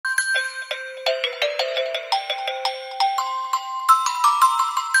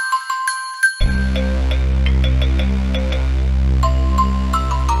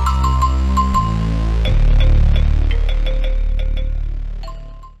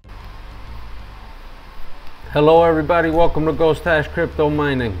Hello everybody, welcome to Ghost Hash Crypto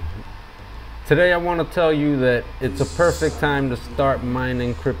Mining. Today I want to tell you that it's a perfect time to start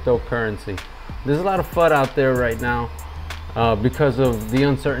mining cryptocurrency. There's a lot of FUD out there right now because of the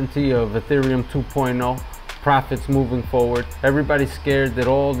uncertainty of Ethereum 2.0, profits moving forward. Everybody's scared that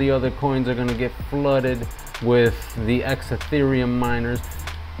all the other coins are going to get flooded with the ex-Ethereum miners.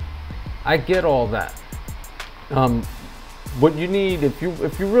 I get all that. What you need, if you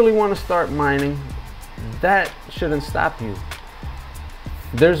really want to start mining, that shouldn't stop you.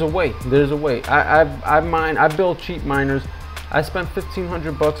 There's a way. I build cheap miners. I spent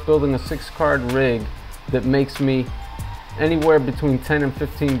 $1,500 building a 6-card rig that makes me anywhere between 10 and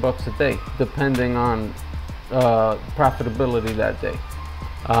 15 bucks a day, depending on profitability that day.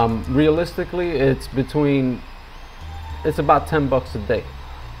 Realistically, it's about 10 bucks a day.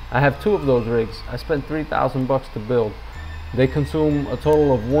 I have 2 of those rigs. I spent $3,000 to build. They consume a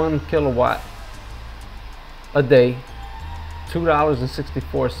total of 1 kilowatt a day,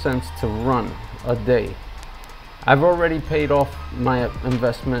 $2.64 to run a day. I've already paid off my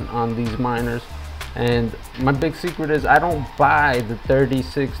investment on these miners, and my big secret is I don't buy the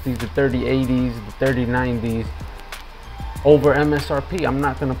 3060s, the 3080s, the 3090s over MSRP. I'm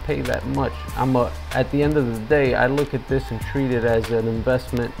not going to pay that much. At the end of the day, I look at this and treat it as an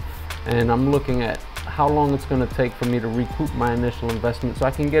investment, and I'm looking at how long it's going to take for me to recoup my initial investment so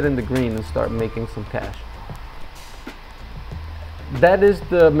I can get in the green and start making some cash. That is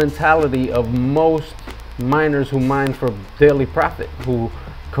the mentality of most miners who mine for daily profit, who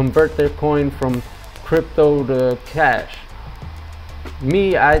convert their coin from crypto to cash.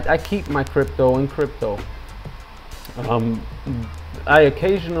 Me, I keep my crypto in crypto. I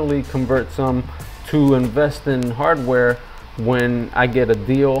occasionally convert some to invest in hardware when I get a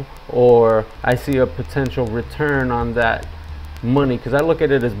deal or I see a potential return on that money, because I look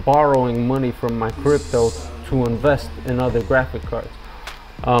at it as borrowing money from my crypto to invest in other graphic cards.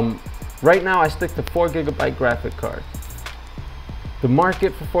 Right now I stick to 4 GB graphic cards. The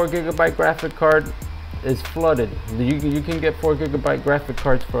market for 4 GB graphic card is flooded. You can get 4 GB graphic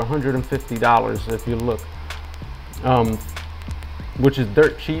cards for $150 if you look, which is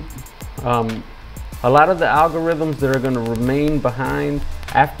dirt cheap. A lot of the algorithms that are going to remain behind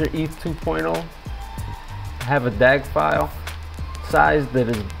after ETH 2.0 have a DAG file size that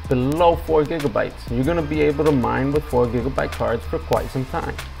is below 4 GB. You're going to be able to mine with 4 GB cards for quite some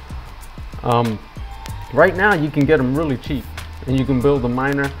time. Right now you can get them really cheap, and you can build a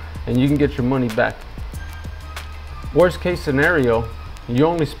miner and you can get your money back. Worst case scenario, you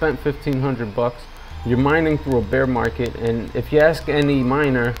only spent $1,500. You're mining through a bear market, and if you ask any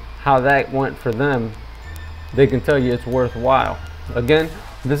miner how that went for them, they can tell you it's worthwhile. Again,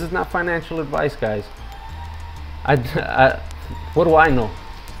 this is not financial advice, guys. What do I know?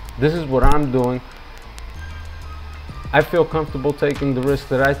 This is what I'm doing. I feel comfortable taking the risk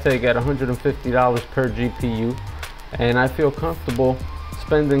that I take at $150 per GPU, and I feel comfortable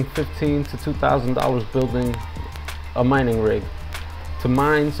spending $1,500 to $2,000 building a mining rig to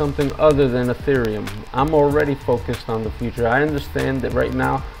mine something other than Ethereum. I'm already focused on the future. I understand that right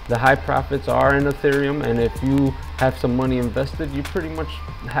now the high profits are in Ethereum, and if you have some money invested, you pretty much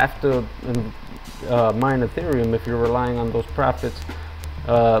have to mine Ethereum if you're relying on those profits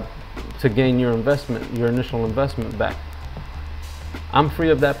to gain your initial investment back. I'm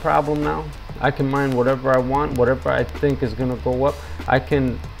free of that problem now. I can mine whatever I want, whatever I think is going to go up. I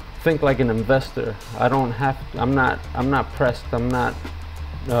can think like an investor. I'm not pressed. I'm not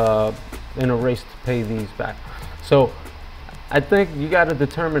in a race to pay these back. So I think you got to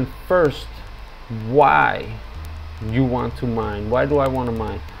determine first why you want to mine. Why do I want to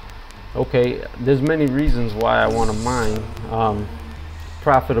mine? Okay, there's many reasons why I want to mine.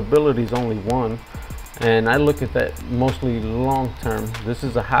 Profitability is only one, and I look at that mostly long term. This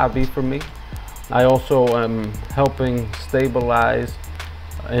is a hobby for me. I also am helping stabilize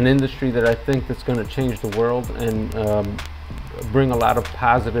an industry that I think that's going to change the world and bring a lot of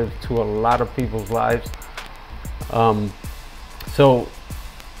positive to a lot of people's lives. So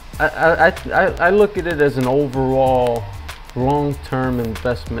I look at it as an overall long-term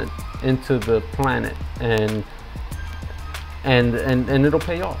investment into the planet, and it'll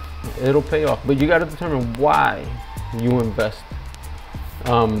pay off. It'll pay off, but you got to determine why you invest.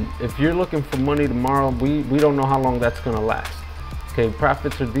 If you're looking for money tomorrow, we don't know how long that's going to last. Okay,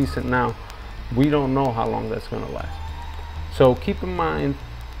 profits are decent now. We don't know how long that's going to last. So keep in mind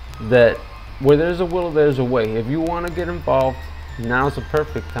that where there's a will, there's a way. If you want to get involved, now's the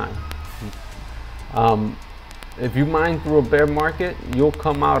perfect time. If you mine through a bear market, you'll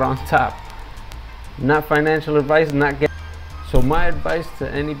come out on top. Not financial advice, not get. So my advice to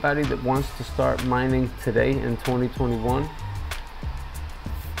anybody that wants to start mining today in 2021,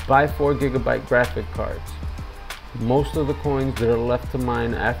 buy 4 GB graphic cards. Most of the coins that are left to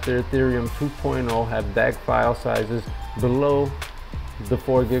mine after Ethereum 2.0 have DAG file sizes below the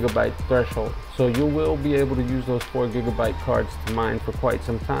 4 GB threshold. So you will be able to use those 4 GB cards to mine for quite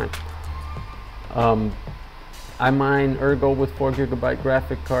some time. I mine Ergo with 4 GB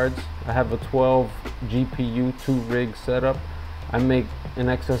graphic cards. I have a 12 GPU 2 rig setup. I make in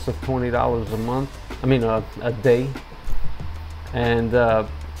excess of $20 a month, a day. And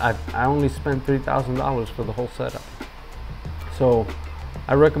I only spent $3,000 for the whole setup. So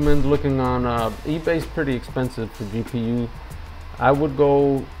I recommend looking on eBay's pretty expensive for GPU. I would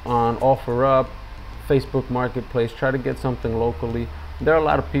go on OfferUp, Facebook Marketplace, try to get something locally. There are a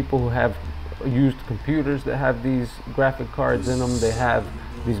lot of people who have used computers that have these graphic cards in them. They have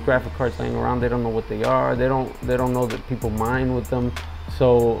these graphic cards laying around. They don't know what they are. They don't know that people mine with them.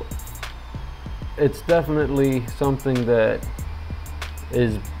 So it's definitely something that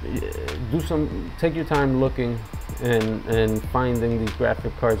is take your time looking and finding these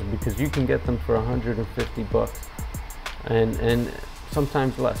graphic cards, because you can get them for 150 bucks and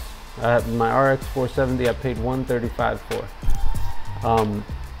sometimes less. My RX 470 I paid $135 for,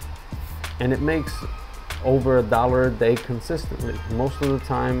 and it makes over $1 a day consistently, most of the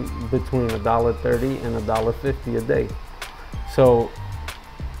time between $1.30 and $1.50 a day. So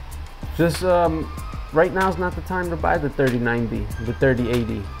just right now is not the time to buy the 3090, the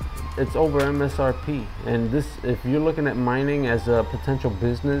 3080. It's over MSRP. And this, if you're looking at mining as a potential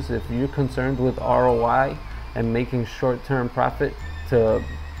business, if you're concerned with ROI and making short-term profit to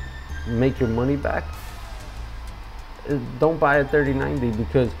make your money back, don't buy a 3090,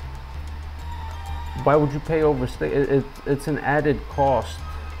 because why would you pay it's an added cost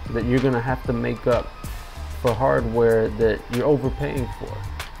that you're gonna have to make up for hardware that you're overpaying for.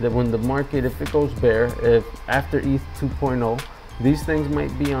 That when the market, if it goes bear, if after ETH 2.0, these things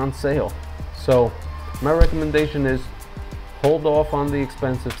might be on sale. So my recommendation is hold off on the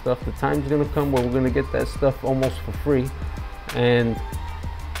expensive stuff. The time's gonna come where we're gonna get that stuff almost for free, and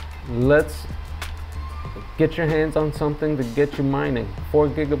let's get your hands on something to get you mining. 4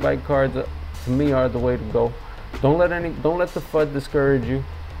 GB cards to me are the way to go. Don't let the FUD discourage you.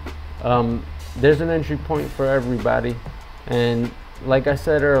 There's an entry point for everybody, and like I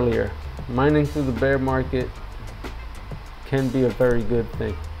said earlier, mining through the bear market can be a very good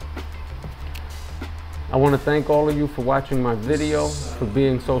thing. I want to thank all of you for watching my video, for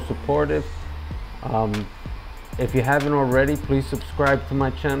being so supportive. If you haven't already, please subscribe to my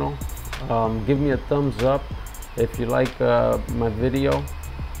channel. Give me a thumbs up if you like my video.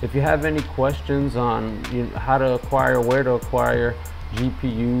 If you have any questions on how to acquire, where to acquire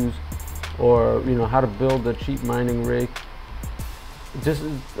GPUs, or how to build a cheap mining rig, just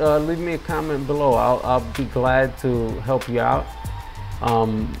leave me a comment below. I'll be glad to help you out.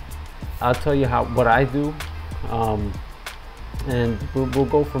 I'll tell you what I do, and we'll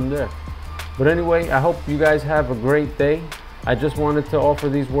go from there. But anyway, I hope you guys have a great day. I just wanted to offer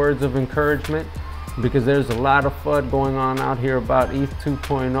these words of encouragement, because there's a lot of FUD going on out here about ETH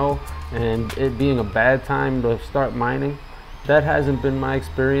 2.0 and it being a bad time to start mining. That hasn't been my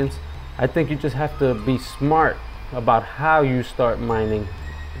experience. I think you just have to be smart about how you start mining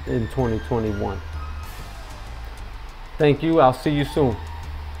in 2021. Thank you. I'll see you soon.